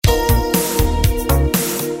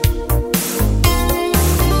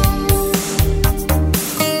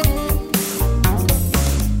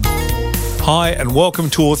Hi and welcome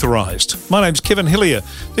to Authorised. My name's Kevin Hillier.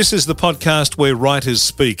 This is the podcast where writers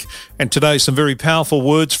speak. And today some very powerful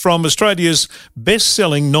words from Australia's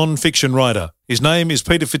best-selling non-fiction writer. His name is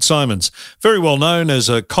Peter Fitzsimons, very well known as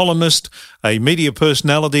a columnist, a media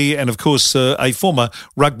personality and, of course, a former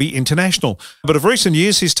rugby international. But of recent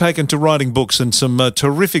years, he's taken to writing books, and some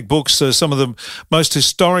terrific books, some of the most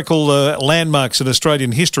historical landmarks in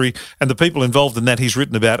Australian history, and the people involved in that he's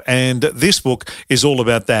written about. And this book is all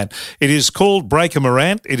about that. It is called Breaker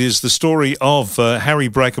Morant. It is the story of Harry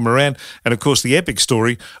Breaker Morant and, of course, the epic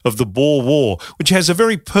story of the Boer War, which has a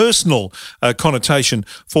very personal connotation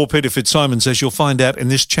for Peter Fitzsimons, as you'll find out in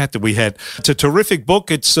this chat that we had. It's a terrific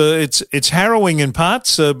book. It's harrowing in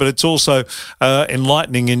parts, but it's also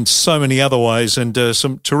enlightening in so many other ways, and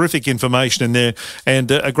some terrific information in there,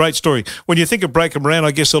 and a great story. When you think of Breaker Morant,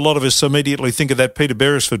 I guess a lot of us immediately think of that Peter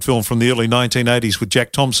Beresford film from the early 1980s with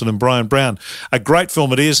Jack Thompson and Brian Brown. A great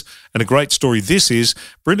film it is, and a great story this is,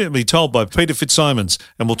 brilliantly told by Peter Fitzsimons,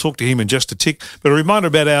 and we'll talk to him in just a tick. But a reminder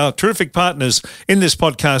about our terrific partners in this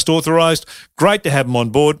podcast, Authorised. Great to have them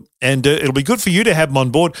on board. And it'll be good for you to have them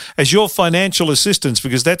on board as your financial assistants,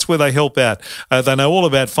 because that's where they help out. They know all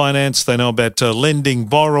about finance. They know about lending,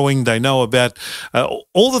 borrowing. They know about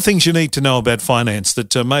all the things you need to know about finance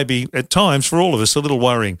that maybe at times for all of us a little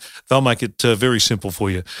worrying. They'll make it very simple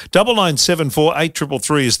for you. 9974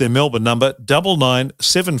 8333 is their Melbourne number.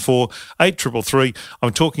 9974 8333.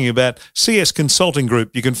 I'm talking about CS Consulting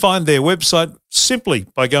Group. You can find their website simply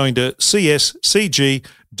by going to cscg.com.au.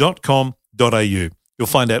 You'll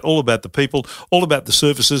find out all about the people, all about the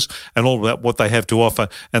services, and all about what they have to offer,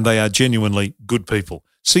 and they are genuinely good people.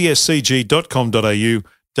 cscg.com.au,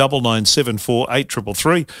 9974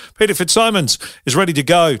 8333. Peter Fitzsimons is ready to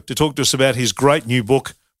go to talk to us about his great new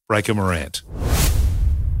book, Breaker Morant.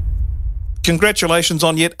 Congratulations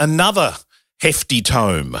on yet another hefty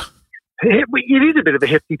tome. It is a bit of a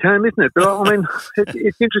hefty tome, isn't it? But I mean,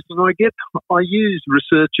 it's interesting. I use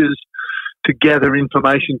researchers to gather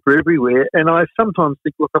information for everywhere, and I sometimes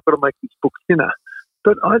think, look, I've got to make this book thinner.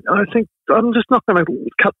 But I think I'm just not going to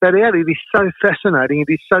cut that out. It is so fascinating.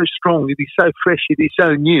 It is so strong. It is so fresh. It is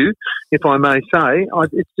so new, if I may say.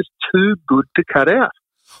 It's just too good to cut out.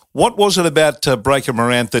 What was it about Breaker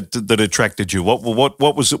Morant that attracted you? What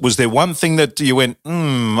was it? Was there one thing that you went,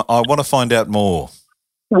 I want to find out more?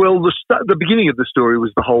 Well, the beginning of the story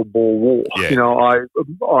was the whole Boer War. Yeah. You know,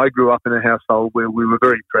 I grew up in a household where we were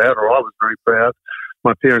very proud, or I was very proud.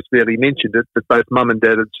 My parents barely mentioned it, but both Mum and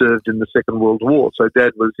Dad had served in the Second World War. So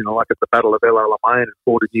Dad was, like at the Battle of El Alamein and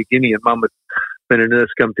fought in New Guinea, and Mum had been a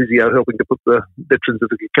nurse cum physio helping to put the veterans of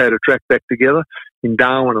the Kokoda track back together in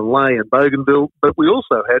Darwin and Lae and Bougainville. But we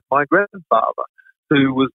also had my grandfather,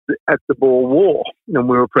 who was at the Boer War, and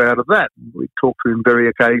we were proud of that. We talked to him very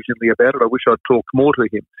occasionally about it. I wish I'd talked more to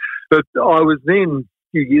him. But I was then,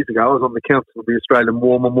 a few years ago, I was on the Council of the Australian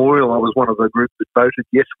War Memorial. I was one of the groups that voted,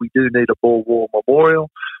 yes, we do need a Boer War Memorial,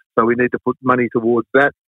 so we need to put money towards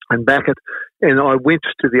that and back it. And I went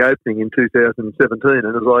to the opening in 2017,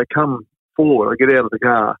 and as I come forward, I get out of the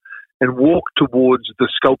car and walk towards the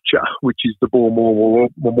sculpture, which is the Boer War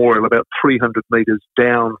Memorial, about 300 metres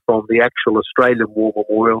down from the actual Australian War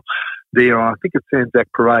Memorial. There, I think it's Anzac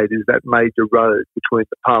Parade, is that major road between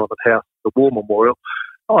the Parliament House and the War Memorial.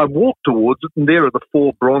 I walk towards it, and there are the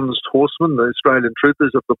 4 bronzed horsemen, the Australian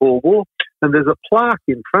troopers of the Boer War, and there's a plaque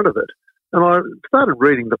in front of it. And I started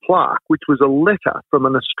reading the plaque, which was a letter from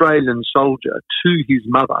an Australian soldier to his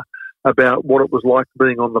mother about what it was like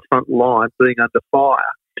being on the front line, being under fire.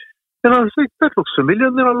 And I said, that looks familiar.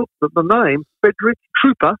 And then I looked at the name, Frederick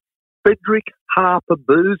Harper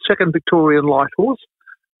Booth, 2nd Victorian Light Horse.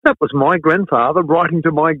 That was my grandfather writing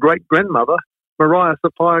to my great-grandmother, Maria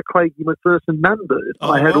Sophia Craigie Macpherson Nunberg.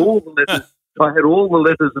 Oh. I had all the letters. I had all the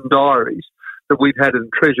letters and diaries that we've had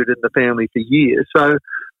and treasured in the family for years. So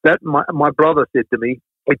that my brother said to me,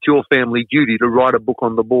 it's your family duty to write a book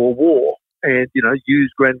on the Boer War. And,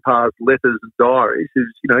 use Grandpa's letters and diaries. He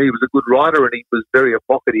was a good writer, and he was very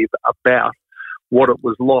evocative about what it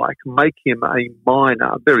was like. Make him a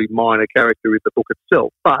very minor character in the book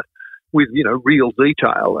itself, but with, real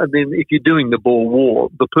detail. And then if you're doing the Boer War,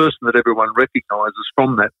 the person that everyone recognises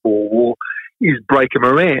from that Boer War is Breaker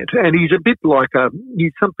Morant. And he's a bit like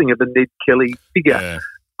he's something of a Ned Kelly figure, yeah.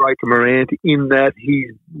 Breaker Morant, in that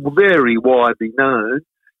he's very widely known,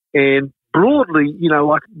 and broadly,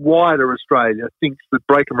 like wider Australia thinks that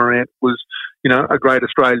Breaker Morant was, a great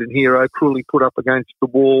Australian hero cruelly put up against the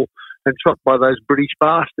wall and shot by those British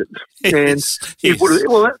bastards. Yes, and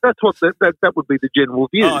that's what that would be the general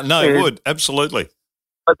view. Oh, no, it would, absolutely.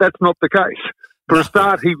 But that's not the case. For a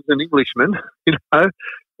start, he was an Englishman,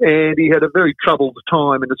 and he had a very troubled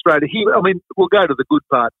time in Australia. We'll go to the good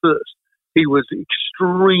part first. He was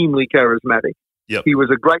extremely charismatic. Yep. He was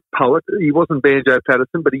a great poet. He wasn't Banjo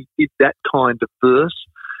Paterson, but he did that kind of verse.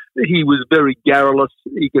 He was very garrulous.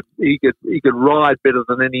 He could ride better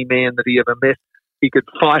than any man that he ever met. He could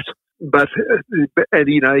fight, he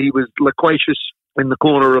was loquacious in the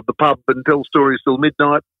corner of the pub and tell stories till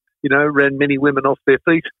midnight. Ran many women off their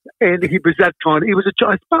feet, and he was that kind. He was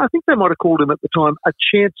I think they might have called him at the time a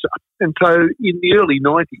chancer. And so, in the early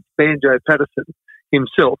 90s, Banjo Paterson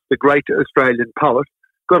himself, the great Australian poet,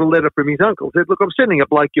 got a letter from his uncle. Said, "Look, I'm sending a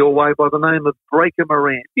bloke your way by the name of Breaker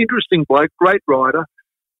Morant. Interesting bloke, great rider,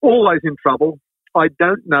 always in trouble. I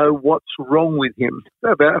don't know what's wrong with him."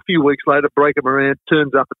 About a few weeks later, Breaker Morant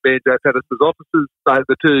turns up at Banjo Paterson's offices.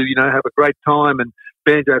 The two, have a great time, and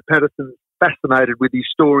Banjo Paterson's fascinated with his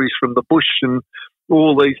stories from the bush and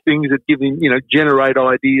all these things that give him, generate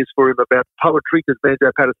ideas for him about poetry, because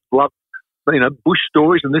Banjo Paterson loved, bush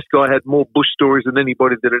stories, and this guy had more bush stories than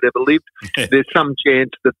anybody that had ever lived. There's some chance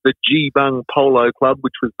that the Geebung Polo Club,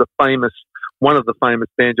 which was one of the famous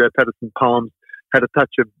Banjo Paterson poems, had a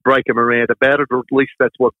touch of Breaker Morant about it, or at least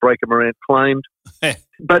that's what Breaker Morant claimed.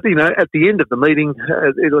 But, at the end of the meeting,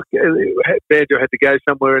 Banjo had to go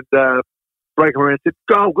somewhere, and Breaker Morant said,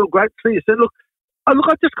 "Oh, well, great to see you." Said, "Look, I've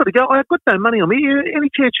just got to go. I've got no money on me. Any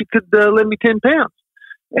chance you could lend me £10?"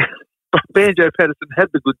 But Banjo Paterson had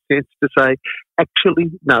the good sense to say,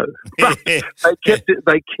 "Actually, no." But they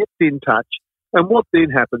kept in touch. And what then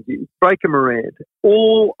happened is Breaker Morant,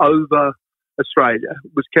 all over Australia,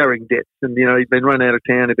 was carrying debts, and he'd been run out of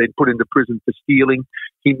town, he'd been put into prison for stealing.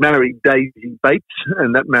 He married Daisy Bates,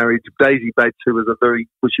 and that marriage, Daisy Bates, who was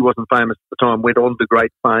she wasn't famous at the time, went on to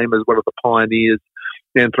great fame as one of the pioneers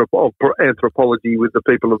of anthropology with the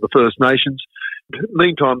people of the First Nations.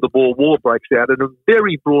 Meantime, the Boer War breaks out, in a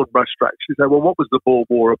very broad brushstrokes. You say, well, what was the Boer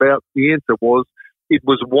War about? The answer was, it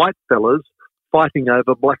was white fellas fighting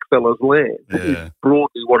over black fellas' land. Yeah. Is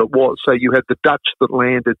broadly what it was. So you had the Dutch that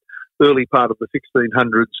landed early part of the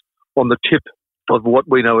 1600s on the tip of what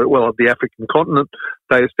we know well of the African continent.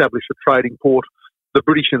 They established a trading port. The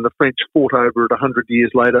British and the French fought over it 100 years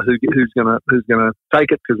later. Who's going to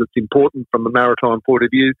take it, because it's important from the maritime point of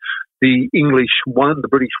view. The English won, the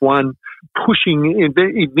British won,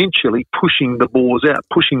 eventually pushing the Boers out,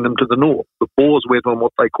 pushing them to the north. The Boers went on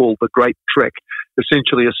what they called the Great Trek,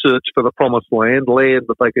 essentially a search for the promised land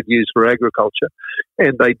that they could use for agriculture.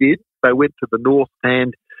 And they did. They went to the north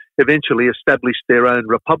and eventually established their own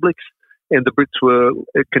republics, and the Brits were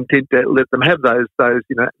content to let them have those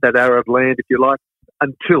that arid land, if you like,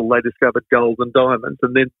 until they discovered gold and diamonds,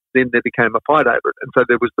 and then there became a fight over it. And so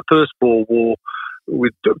there was the First Boer War,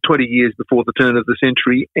 with 20 years before the turn of the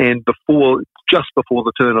century, and just before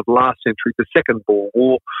the turn of last century, the Second Boer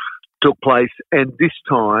War took place, and this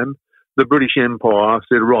time the British Empire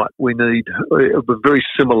said, right, we need, very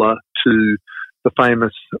similar to the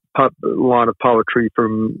famous line of poetry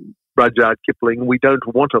from Rudyard Kipling, we don't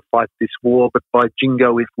want to fight this war, but by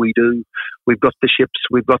jingo, if we do, we've got the ships,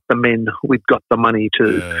 we've got the men, we've got the money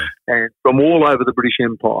too. Yeah. And from all over the British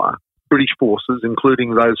Empire, British forces,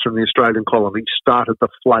 including those from the Australian colonies, started to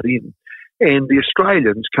flood in. And the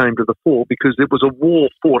Australians came to the fore because it was a war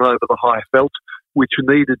fought over the high veld, which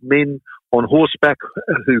needed men on horseback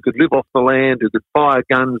who could live off the land, who could fire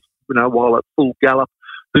guns, while at full gallop,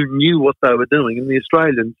 who knew what they were doing. And the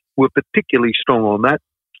Australians were particularly strong on that.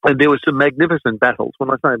 And there were some magnificent battles. When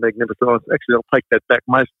I say magnificent, I'll take that back.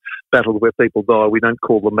 Most battles where people die, we don't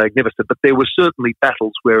call them magnificent. But there were certainly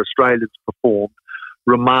battles where Australians performed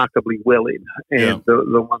remarkably well in. And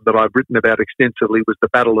the one that I've written about extensively was the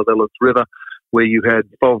Battle of Ellis River, where you had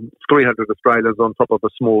 300 Australians on top of a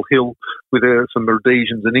small hill with some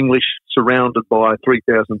Rhodesians and English surrounded by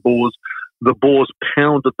 3,000 Boers. The Boers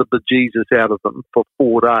pounded the bejesus out of them for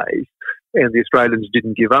 4 days, and the Australians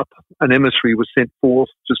didn't give up. An emissary was sent forth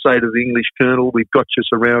to say to the English colonel, we've got you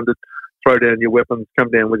surrounded, throw down your weapons, come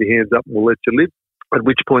down with your hands up and we'll let you live. At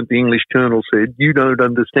which point the English colonel said, you don't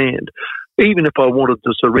understand. Even if I wanted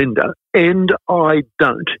to surrender, and I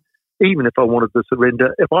don't, even if I wanted to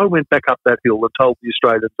surrender, if I went back up that hill and told the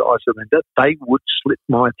Australians I surrender, they would slit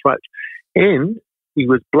my throat. And he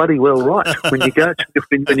was bloody well right. When you go to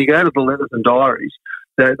the letters and diaries,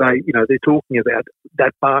 they're talking about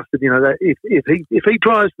that bastard. If he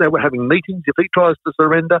tries, they were having meetings. If he tries to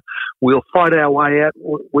surrender, we'll fight our way out.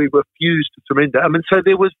 We refuse to surrender. I mean, so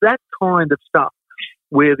there was that kind of stuff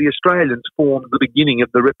where the Australians formed the beginning of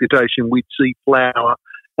the reputation we'd see flower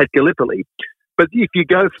at Gallipoli. But if you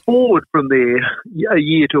go forward from there a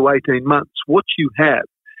year to 18 months, what you have,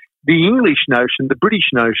 the English notion, the British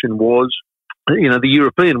notion was, the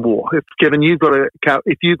European war. If Kevin,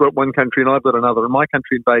 if you've got one country and I've got another, and my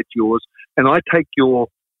country invades yours, and I take your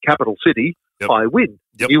capital city, I win.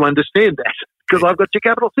 Yep. You understand that because I've got your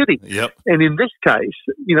capital city. Yep. And in this case,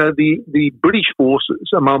 the British forces.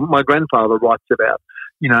 My grandfather writes about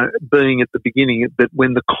being at the beginning, that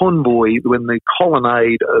when the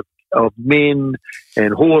colonnade of men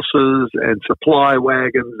and horses and supply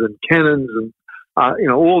wagons and cannons and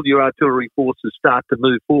all your artillery forces start to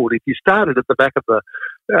move forward. If you started at the back of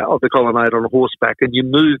the colonnade on a horseback and you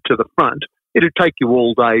moved to the front, it'd take you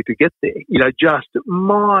all day to get there. Just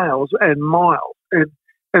miles and miles.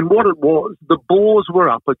 And what it was, the Boers were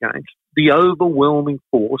up against the overwhelming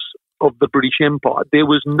force of the British Empire. There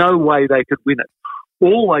was no way they could win it.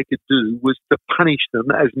 All they could do was to punish them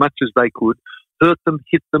as much as they could, hurt them,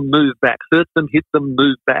 hit them, move back, hurt them, hit them,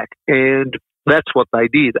 move back. And that's what they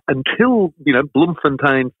did until,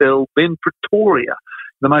 Bloemfontein fell, then Pretoria,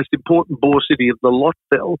 the most important Boer city of the lot,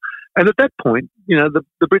 fell. And at that point, the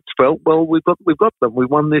Brits felt, well, we've got them. We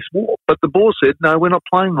won this war. But the Boers said, no, we're not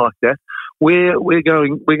playing like that. We're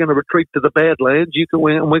going to retreat to the Badlands. And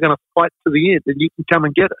we're going to fight to the end, and you can come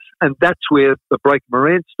and get us. And that's where the Breaker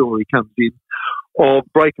Morant story comes in.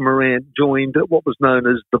 Breaker Morant joined what was known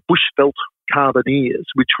as the Bushveld Carbineers,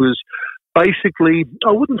 which was basically,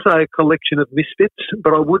 I wouldn't say a collection of misfits,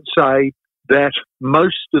 but I would say that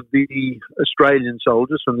most of the Australian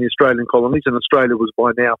soldiers from the Australian colonies, and Australia was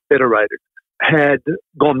by now federated, had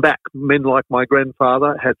gone back. Men like my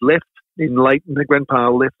grandfather had left my grandpa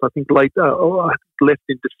left, left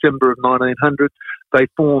in December of 1900. They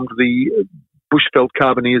formed the Bushveld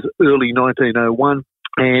Carbineers early 1901,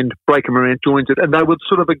 and Breaker Morant joins it. And they were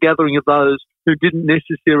sort of a gathering of those who didn't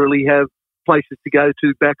necessarily have places to go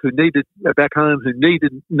to back home, who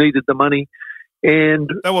needed the money. And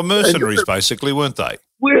they were mercenaries, basically, weren't they?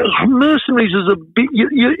 Well, mercenaries is a bit.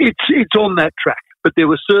 It's on that track, but there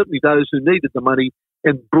were certainly those who needed the money,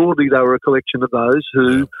 and broadly they were a collection of those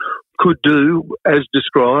who could do, as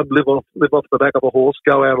described, live off the back of a horse,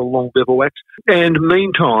 go out on long bivouacs. And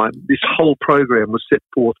meantime, this whole program was set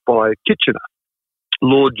forth by Kitchener,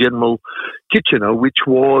 Lord General Kitchener, which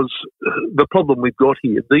was the problem we've got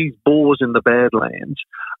here. These Boers in the Badlands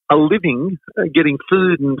are living, getting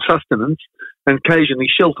food and sustenance and occasionally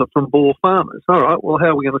shelter from Boer farmers. All right, well, how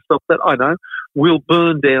are we going to stop that? I know. We'll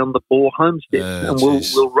burn down the Boer homesteads and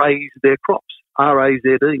we'll raise their crops. RAZE,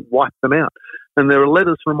 wipe them out. And there are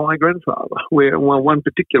letters from my grandfather, one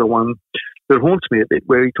particular one that haunts me a bit,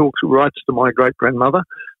 where he writes to my great-grandmother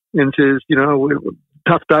and says,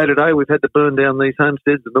 tough day today, we've had to burn down these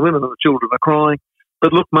homesteads and the women and the children are crying.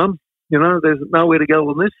 But look, Mum, there's nowhere to go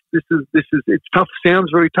on this. It's tough,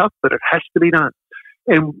 sounds very tough, but it has to be done.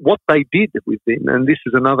 And what they did with them, and this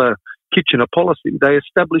is another Kitchener policy, they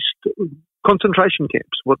established concentration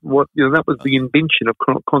camps. That was the invention of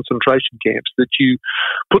concentration camps, that you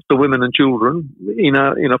put the women and children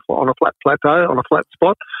on a flat plateau, on a flat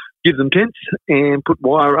spot, give them tents and put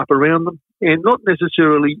wire up around them, and not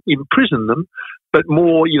necessarily imprison them, but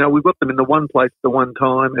more, we've got them in the one place at the one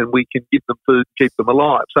time and we can give them food, keep them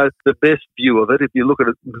alive. So the best view of it, if you look at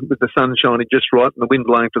it with the sun shining just right and the wind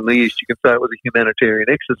blowing from the east, you can say it was a humanitarian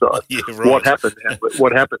exercise. Yeah, right. What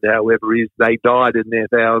happened, however, is they died in their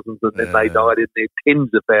thousands, and then they died in their tens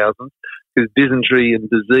of thousands, because dysentery and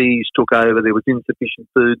disease took over. There was insufficient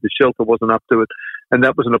food, the shelter wasn't up to it, and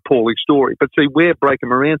that was an appalling story. But see, where Breaker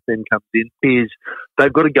Morant then comes in is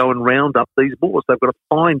they've got to go and round up these Boers. They've got to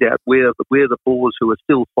find out where the Boers who are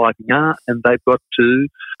still fighting are, and they've got to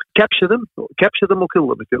capture them or kill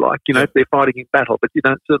them, if you like, if they're fighting in battle. But you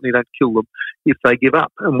certainly don't kill them if they give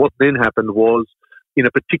up. And what then happened was, in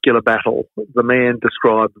a particular battle, the man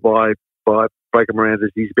described by Breaker Morant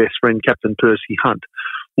as his best friend, Captain Percy Hunt,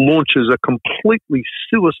 launches a completely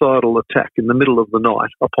suicidal attack in the middle of the night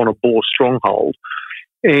upon a Boer stronghold,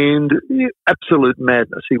 and absolute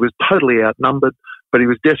madness. He was totally outnumbered, but he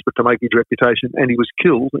was desperate to make his reputation, and he was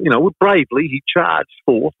killed. Bravely, he charged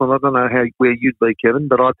forth, and I don't know where you'd be, Kevin,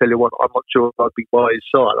 but I tell you what, I'm not sure if I'd be by his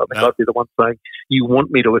side. I think I'd be the one saying, "You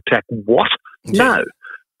want me to attack what?" No.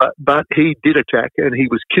 But he did attack, and he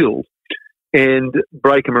was killed. And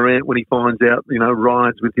Breaker Morant, when he finds out,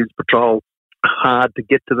 rides with his patrol hard to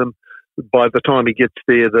get to them. By the time he gets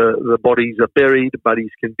there, the bodies are buried, but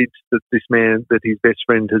he's convinced that that his best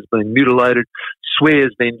friend has been mutilated,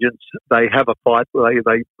 swears vengeance. They have a fight.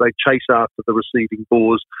 They chase after the receding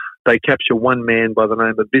Boers. They capture one man by the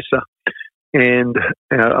name of Visser and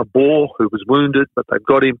a Boer who was wounded, but they've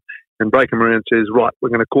got him. And Breaker Morant says, right, we're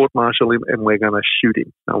going to court-martial him and we're going to shoot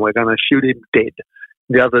him. And we're going to shoot him dead.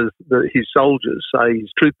 The others, his soldiers say,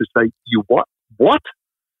 his troopers say, "You what? What?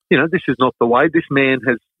 This is not the way. This man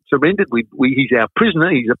has surrendered. He's our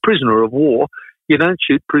prisoner. He's a prisoner of war. You don't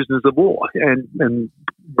shoot prisoners of war. And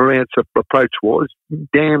Morant's approach was,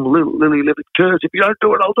 damn lily-livered curs, if you don't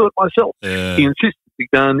do it, I'll do it myself. Yeah. He insisted to be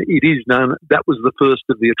done. It is done. That was the first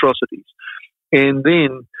of the atrocities. And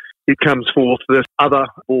then it comes forth that other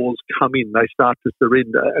Boers come in. They start to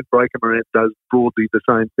surrender, and Breaker Morant does broadly the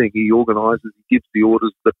same thing. He organises, he gives the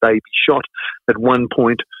orders that they be shot. At one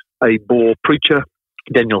point, a Boer preacher,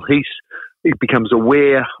 Daniel Heath, he becomes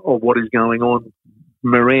aware of what is going on.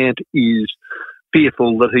 Morant is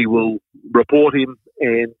fearful that he will report him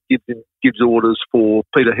and gives orders for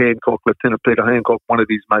Peter Hancock, Lieutenant Peter Hancock, one of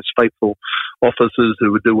his most faithful officers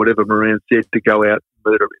who would do whatever Morant said, to go out and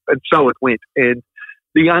murder him. And so it went. And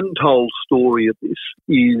the untold story of this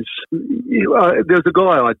is, there's a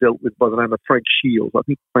guy I dealt with by the name of Frank Shields. I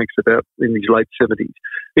think Frank's about in his late 70s.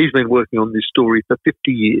 He's been working on this story for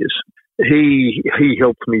 50 years. He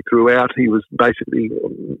helped me throughout. He was basically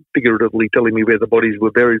figuratively telling me where the bodies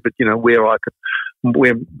were buried, but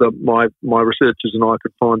where my researchers and I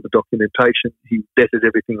could find the documentation. He vetted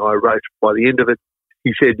everything I wrote. By the end of it,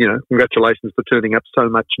 he said, congratulations for turning up so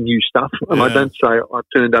much new stuff. And I don't say I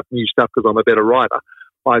turned up new stuff because I'm a better writer.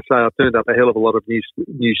 I say I turned up a hell of a lot of new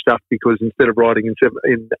stuff, because instead of writing in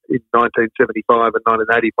 1975 and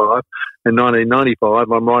 1985 and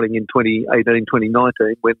 1995, I'm writing in 2018,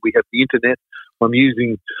 2019, when we have the internet. I'm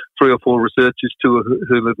using 3 or 4 researchers, 2 of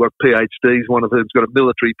whom have got PhDs, one of whom's got a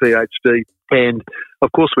military PhD. And,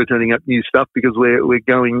 of course, we're turning up new stuff because we're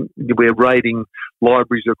raiding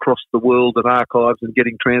libraries across the world and archives and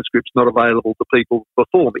getting transcripts not available to people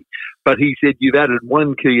before me. But he said, you've added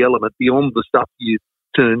one key element beyond the stuff you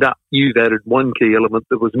turned up. You've added one key element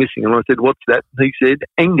that was missing. And I said, what's that? And he said,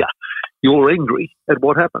 anger. You're angry at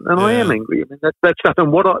what happened. And I am angry. I mean, that's stuff.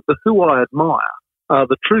 And who I admire are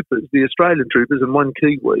the troopers, the Australian troopers, and one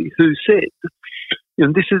Kiwi who said,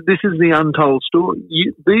 and this is the untold story.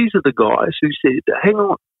 These are the guys who said, hang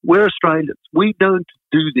on, we're Australians. We don't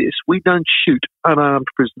do this. We don't shoot unarmed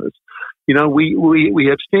prisoners. We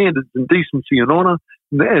have standards and decency and honour,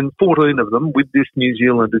 and 14 of them, with this New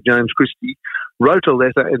Zealander, James Christie, wrote a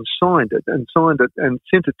letter and signed it and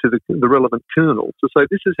sent it to the relevant colonel to say,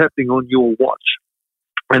 this is happening on your watch.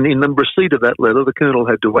 And in the receipt of that letter, the colonel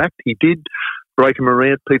had to act. He did. Breaker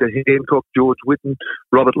Morant, Peter Hancock, George Whitten,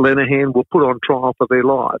 Robert Lenihan were put on trial for their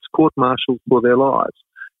lives, court-martialed for their lives.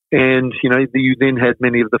 And, you then had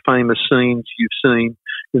many of the famous scenes you've seen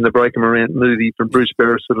in the Breaker Morant movie from Bruce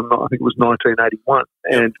Beresford, I think it was 1981.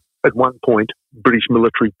 And at one point, British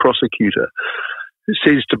military prosecutor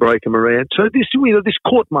says to Breaker Morant, so this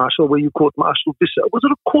court-martial where you court-martialed this, was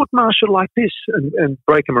it a court-martial like this? And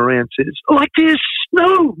Breaker Morant says, like this?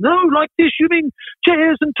 No, like this. You mean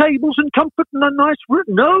chairs and tables and comfort and a nice room?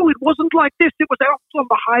 No, it wasn't like this. It was out on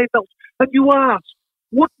the high belt. And you asked,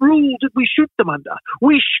 what rule did we shoot them under?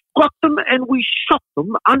 We got them and we shot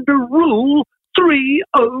them under Rule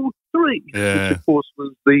 303, which of course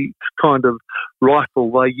was the kind of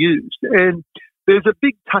rifle they used. And there's a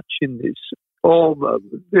big touch in this.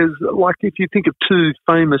 There's like, if you think of 2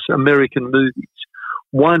 famous American movies,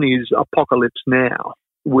 one is Apocalypse Now,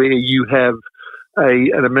 where you have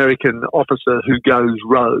an American officer who goes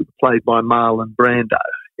rogue, played by Marlon Brando,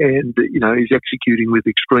 and he's executing with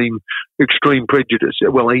extreme prejudice.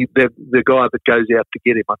 Well, the guy that goes out to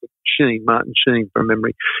get him, I think Martin Sheen from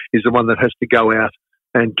memory, is the one that has to go out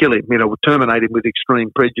and kill him. Terminate him with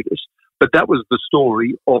extreme prejudice. But that was the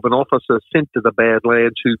story of an officer sent to the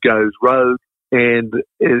Badlands who goes rogue. And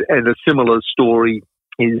a similar story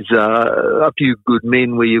is A Few Good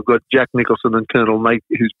Men, where you've got Jack Nicholson and Colonel Nathan,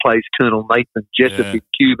 who plays Colonel Nathan Jessup in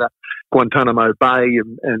Cuba, Guantanamo Bay,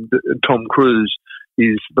 and Tom Cruise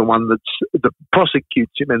is the one that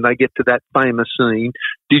prosecutes him, and they get to that famous scene,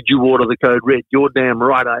 did you order the code red? You're damn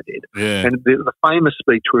right I did. Yeah. And the famous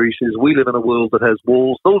speech where he says, we live in a world that has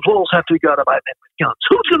walls. Those walls have to go to my men with guns.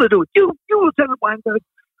 Who's going to do it? You Lieutenant Wayne.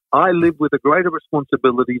 I live with a greater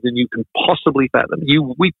responsibility than you can possibly fathom.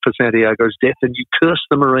 You weep for Santiago's death and you curse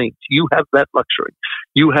the Marines. You have that luxury.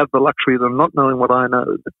 You have the luxury of not knowing what I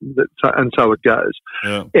know, and so it goes.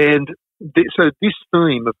 Yeah. And so this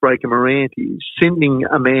theme of Breaker Morant is sending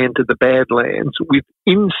a man to the Badlands with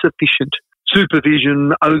insufficient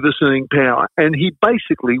supervision, overseeing power. And he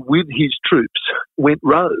basically, with his troops, went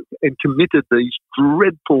rogue and committed these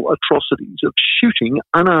dreadful atrocities of shooting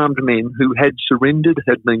unarmed men who had surrendered,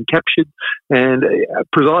 had been captured, and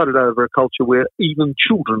presided over a culture where even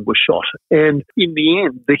children were shot. And in the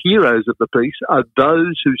end, the heroes of the piece are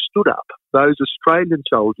those who stood up, those Australian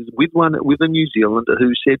soldiers with a New Zealander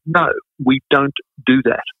who said, no, we don't do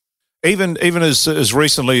that. Even as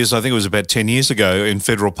recently as I think it was about 10 years ago in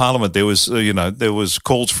federal parliament, there was there was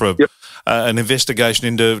calls for an investigation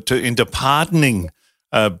into pardoning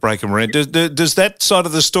Breaker Morant. Does that side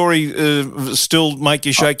of the story still make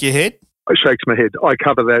you shake your head? It shakes my head. I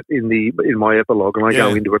cover that in my epilogue, and I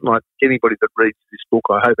go into it. And anybody that reads this book,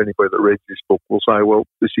 I hope anybody that reads this book will say, "Well,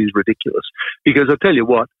 this is ridiculous." Because I tell you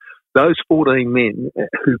what. Those 14 men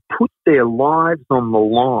who put their lives on the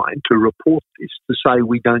line to report this, to say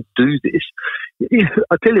we don't do this,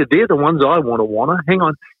 I tell you, they're the ones I want to honour. Hang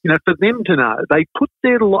on, for them to know, they put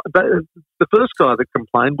the first guy that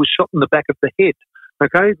complained was shot in the back of the head.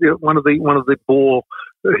 Okay, one of the Boer.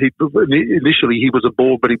 Initially, he was a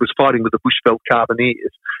Boer, but he was fighting with the Bushveld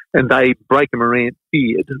Carbineers, and Breaker Morant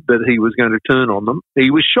feared that he was going to turn on them.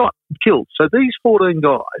 He was shot, killed. So these 14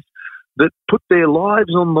 guys that put their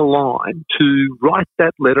lives on the line to write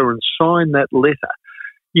that letter and sign that letter.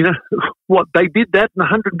 What, they did that, and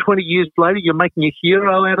 120 years later you're making a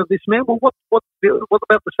hero out of this man? Well, what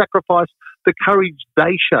about the sacrifice, the courage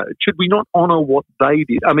they showed? Should we not honour what they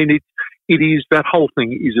did? I mean, it is, that whole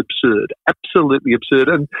thing is absurd, absolutely absurd.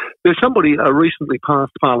 And there's somebody, a recently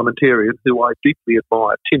passed parliamentarian who I deeply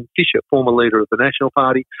admire, Tim Fischer, former leader of the National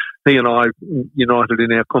Party. He and I united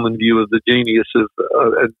in our common view of the genius of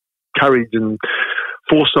courage and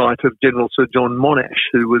foresight of General Sir John Monash,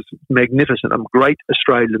 who was magnificent, a great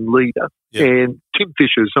Australian leader. Yeah. And Tim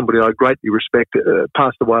Fischer is somebody I greatly respect,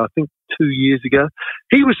 passed away, I think, 2 years ago.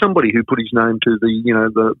 He was somebody who put his name to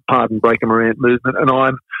the Pardon Breaker Morant movement, and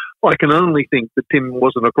I can only think that Tim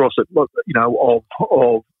wasn't across it,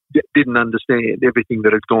 didn't understand everything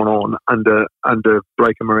that had gone on under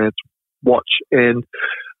Breaker Morant's watch. And,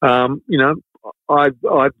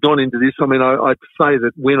 I've gone into this. I mean, I'd say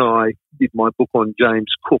that when I did my book on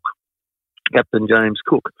James Cook, Captain James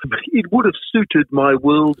Cook, it would have suited my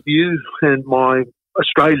worldview and my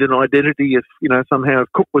Australian identity if, somehow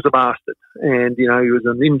Cook was a bastard and, he was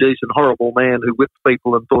an indecent, horrible man who whipped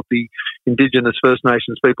people and thought the Indigenous First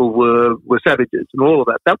Nations people were savages and all of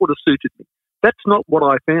that. That would have suited me. That's not what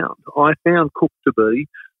I found. I found Cook to be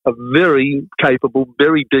a very capable,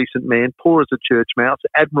 very decent man, poor as a church mouse,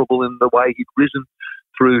 admirable in the way he'd risen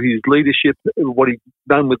through his leadership, what he'd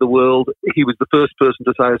done with the world. He was the first person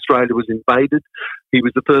to say Australia was invaded. He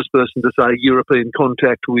was the first person to say European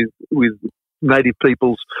contact with native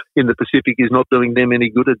peoples in the Pacific is not doing them any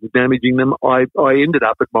good, it's damaging them. I ended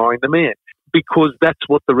up admiring the man because that's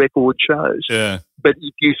what the record shows. Yeah. But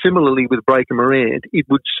if you similarly with Breaker Morant, it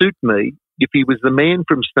would suit me if he was the man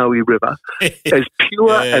from Snowy River, as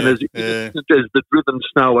pure and as innocent as the driven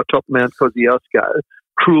snow atop Mount Kosciuszko,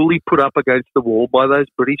 cruelly put up against the wall by those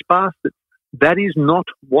British bastards. That is not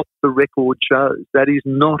what the record shows. That is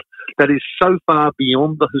so far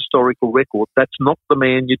beyond the historical record. That's not the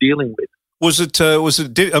man you're dealing with. Was it?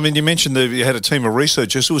 I mean, you mentioned that you had a team of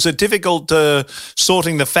researchers. Was it difficult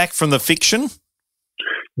sorting the fact from the fiction?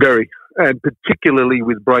 Very. And particularly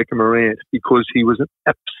with Breaker Morant, because he was an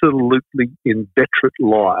absolutely inveterate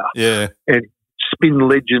liar. Yeah. And spin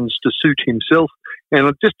legends to suit himself.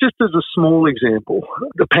 And just as a small example,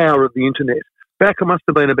 the power of the internet. Back, it must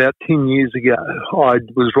have been about 10 years ago, I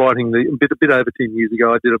was writing, a bit over 10 years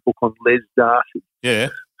ago, I did a book on Les Darcy. Yeah.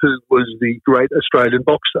 Who was the great Australian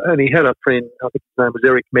boxer. And he had a friend, I think his name was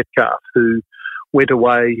Eric Metcalf, who went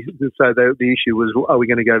away. So the issue was, are we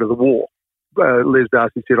going to go to the war? Les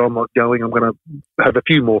Darcy said, I'm not going. I'm going to have a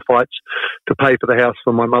few more fights to pay for the house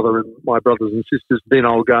for my mother and my brothers and sisters. Then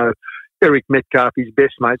I'll go. Eric Metcalf, his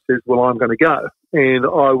best mate, says, well, I'm going to go. And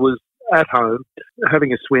I was at home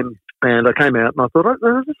having a swim, and I came out and I thought,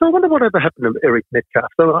 I wonder whatever happened to Eric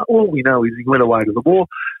Metcalf. So all we know is he went away to the war.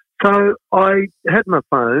 So I had my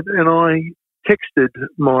phone and I texted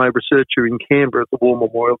my researcher in Canberra at the War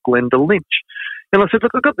Memorial, Glenda Lynch. And I said,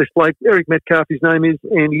 look, I've got this bloke, Eric Metcalf, his name is,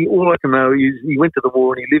 and all I can know is he went to the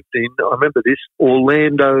war and he lived in, I remember this,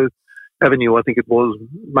 Orlando Avenue, I think it was,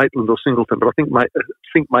 Maitland or Singleton, but I think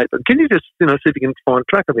Maitland. Can you just, see if you can find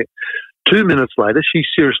track of it? 2 minutes later, she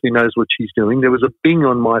seriously knows what she's doing. There was a bing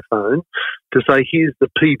on my phone to say, here's the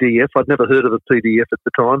PDF. I'd never heard of a PDF at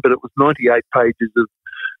the time, but it was 98 pages of,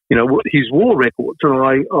 his war records. And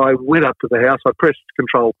I went up to the house, I pressed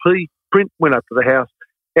Control P, print, went up to the house,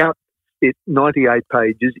 out it 98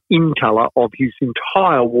 pages in colour of his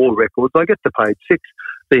entire war records. I get to page 6.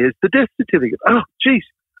 There's the death certificate. Oh, geez,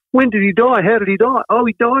 when did he die? How did he die? Oh,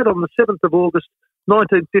 he died on the 7th of August,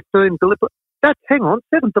 1915, Gallipoli. Hang on,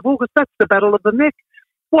 7th of August, that's the Battle of the Neck.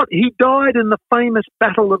 What, he died in the famous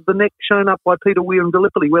Battle of the Neck shown up by Peter Weir in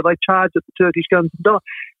Gallipoli, where they charged at the Turkish guns and died.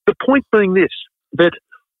 The point being this, that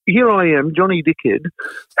here I am, Johnny Dickhead,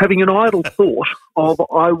 having an idle thought of,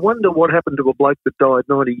 I wonder what happened to a bloke that died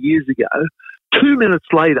 90 years ago. 2 minutes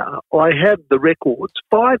later, I have the records.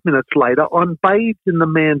 5 minutes later, I'm bathed in the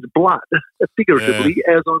man's blood, figuratively,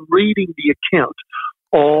 as I'm reading the account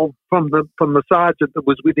from the sergeant that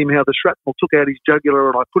was with him, how the shrapnel took out his jugular,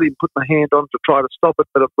 and I put my hand on to try to stop it,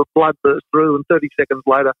 but the blood burst through, and 30 seconds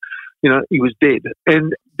later, he was dead.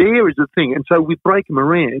 And there is the thing. And so with Breaker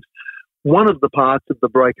Morant, one of the parts of the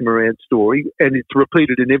Breaker Morant story, and it's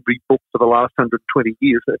repeated in every book for the last 120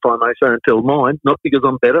 years, if I may say, until mine, not because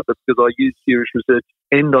I'm better, but because I use serious research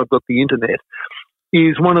and I've got the internet,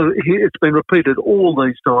 is it's been repeated all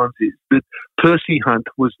these times, is that Percy Hunt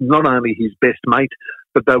was not only his best mate,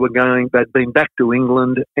 but they'd been back to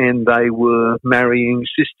England and they were marrying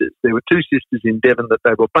sisters. There were 2 sisters in Devon that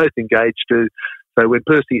they were both engaged to. So when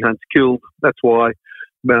Percy Hunt's killed, that's why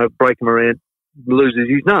Breaker Morant loses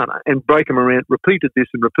his nana. And Breaker Morant repeated this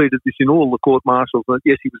in all the court-martials, that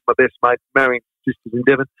yes, he was my best mate, marrying sisters in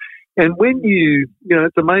Devon. And when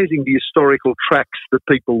it's amazing the historical tracks that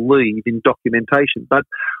people leave in documentation. But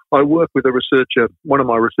I work with a researcher, one of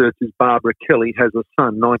my researchers, Barbara Kelly, has a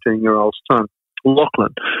son, 19-year-old son,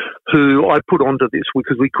 Lachlan, who I put onto this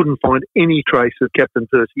because we couldn't find any trace of Captain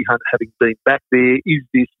Percy Hunt having been back there. Is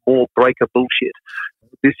this more Breaker bullshit?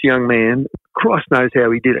 This young man, Christ knows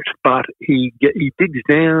how he did it, but he digs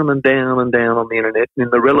down and down and down on the internet. And in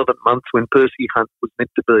the relevant months when Percy Hunt was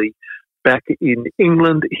meant to be back in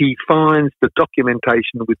England, he finds the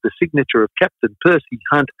documentation with the signature of Captain Percy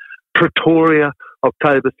Hunt, Pretoria,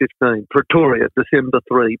 October 15, Pretoria, December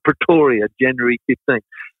 3, Pretoria, January 15.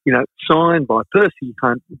 Signed by Percy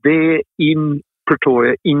Hunt there in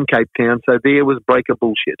Pretoria, in Cape Town. So there was Breaker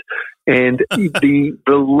bullshit. And the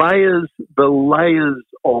layers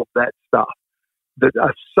of that stuff that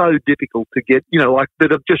are so difficult to get,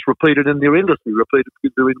 that have just repeated, and they're endlessly repeated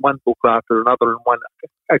because they're in one book after another and one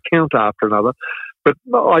account after another. But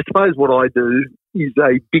I suppose what I do is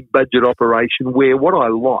a big budget operation where what I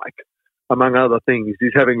like, among other things,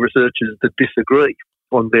 is having researchers that disagree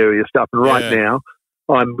on various stuff. And right now,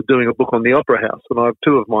 I'm doing a book on the Opera House, and I have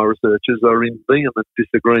 2 of my researchers are in vehement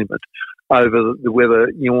disagreement over whether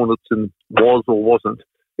Jornitsen was or wasn't.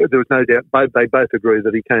 There was no doubt, they both agree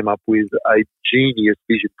that he came up with a genius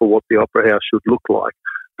vision for what the Opera House should look like.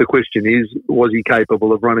 The question is, was he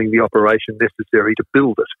capable of running the operation necessary to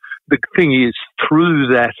build it? The thing is, through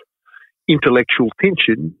that intellectual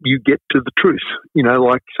tension, you get to the truth.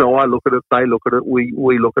 So I look at it, they look at it,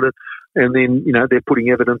 we look at it, and then, they're putting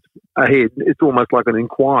evidence ahead. It's almost like an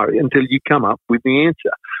inquiry until you come up with the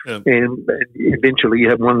answer. Yeah. And eventually you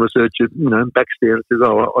have one researcher, backs down and says,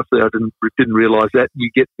 oh, I see, I didn't realise that. You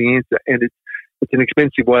get the answer. And it's an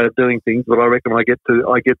expensive way of doing things, but I reckon I get,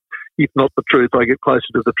 if not the truth, I get closer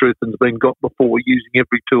to the truth than's been got before using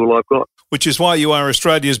every tool I've got. Which is why you are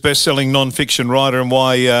Australia's best-selling non-fiction writer, and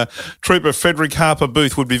why Trooper Frederick Harper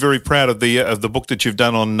Booth would be very proud of the book that you've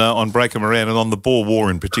done on Breaker Morant and on the Boer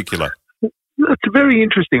War in particular. It's very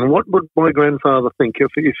interesting. What would my grandfather think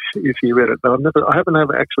if he read it? But I haven't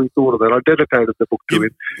ever actually thought of that. I dedicated the book to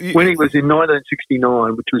him when he was in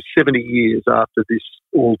 1969, which was 70 years after this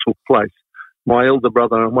all took place. My elder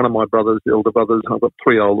brother, one of my elder brothers, I've got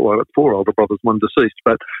 4 older brothers, one deceased,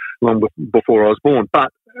 but long before I was born.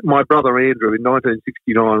 But my brother Andrew in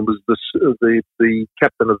 1969 was the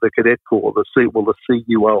captain of the Cadet Corps, the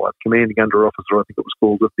CUO, Commanding Under Officer, I think it was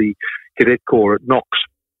called, of the Cadet Corps at Knox.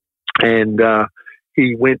 And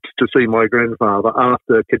he went to see my grandfather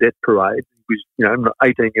after cadet parade. He was, an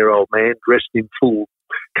 18-year-old man dressed in full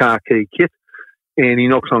khaki kit. And he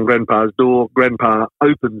knocks on Grandpa's door. Grandpa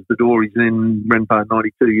opens the door. He's in. Grandpa,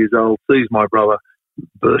 92 years old, sees my brother,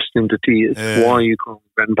 burst into tears. Yeah. Why are you calling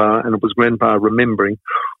Grandpa? And it was Grandpa remembering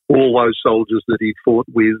all those soldiers that he fought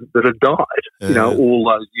with that had died, all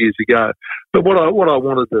those years ago. But what I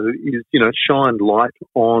want to do is, shine light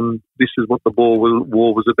on this is what the Boer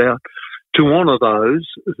War was about, to honour those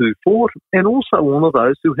who fought and also honour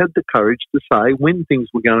those who had the courage to say, when things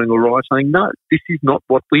were going all right, saying, no, this is not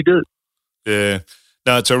what we do. Yeah.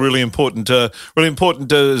 No, it's a really important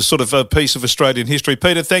sort of a piece of Australian history.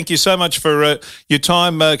 Peter, thank you so much for your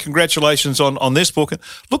time. Congratulations on this book.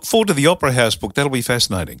 Look forward to the Opera House book. That'll be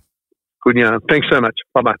fascinating. Good, Thanks so much.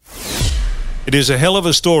 Bye-bye. It is a hell of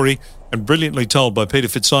a story and brilliantly told by Peter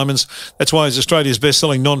Fitzsimons. That's why he's Australia's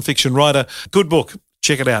best-selling non-fiction writer. Good book.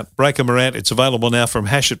 Check it out. Breaker Morant. It's available now from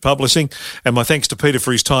Hachette Publishing. And my thanks to Peter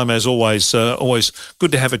for his time, as always. Always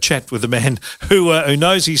good to have a chat with a man who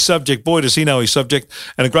knows his subject. Boy, does he know his subject.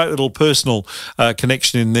 And a great little personal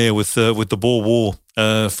connection in there with the Boer War.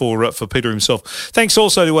 for Peter himself. Thanks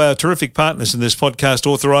also to our terrific partners in this podcast,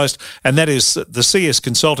 Authorised, and that is the CS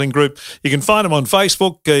Consulting Group. You can find them on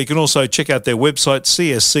Facebook. You can also check out their website,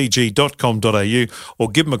 cscg.com.au, or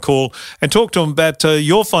give them a call and talk to them about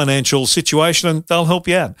your financial situation, and they'll help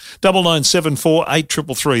you out. 9974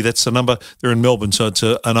 8333, that's the number. They're in Melbourne, so it's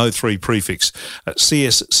an 03 prefix.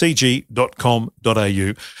 cscg.com.au.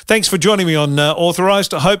 Thanks for joining me on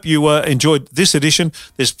Authorised. I hope you enjoyed this edition.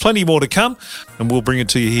 There's plenty more to come, and we'll bring it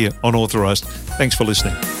to you here on Authorised. Thanks for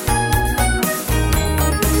listening.